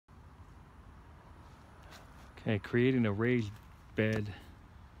Okay, creating a raised bed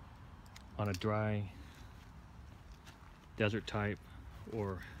on a dry desert type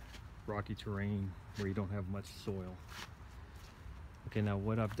or rocky terrain where you don't have much soil. Okay, now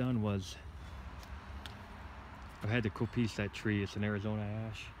what I've done was I had to co-piece that tree. It's an Arizona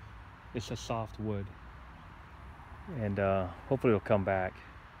ash. It's a soft wood, and hopefully it'll come back.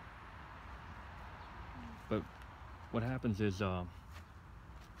 But what happens is you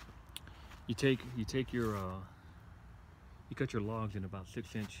cut your logs in about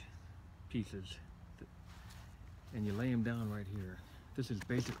 6-inch pieces, and you lay them down right here. This is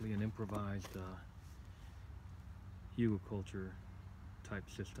basically an improvised HugelKulture type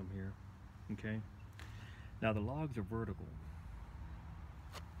system here. Okay. Now the logs are vertical,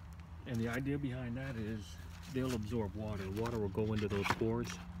 and the idea behind that is they'll absorb water. Water will go into those pores,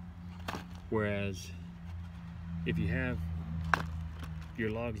 whereas if you have your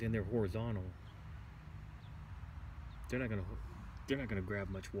logs in there horizontal, they're not gonna grab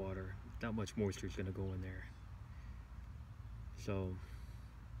much water. Not much moisture is gonna go in there. So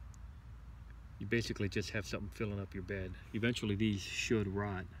you basically just have something filling up your bed. Eventually these should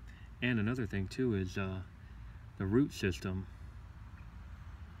rot. And another thing too is the root system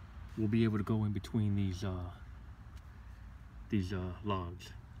will be able to go in between these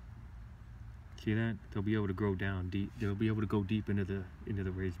logs. See that? They'll be able to grow down deep. They'll be able to go deep into the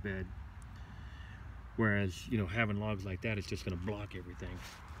raised bed. Whereas, you know, having logs like that is just going to block everything.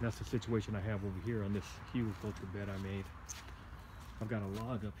 And that's the situation I have over here on this HugelKulture bed I made. I've got a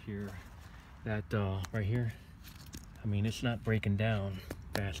log up here that right here. I mean, it's not breaking down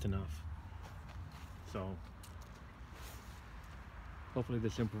fast enough. So hopefully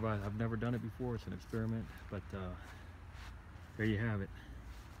this improvised. I've never done it before. It's an experiment, but there you have it.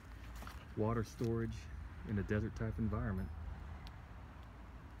 Water storage in a desert type environment.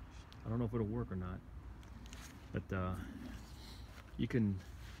 I don't know if it'll work or not, but you can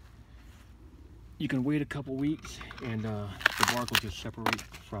wait a couple weeks and the bark will just separate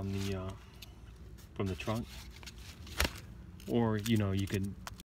from the trunk, or you know, you can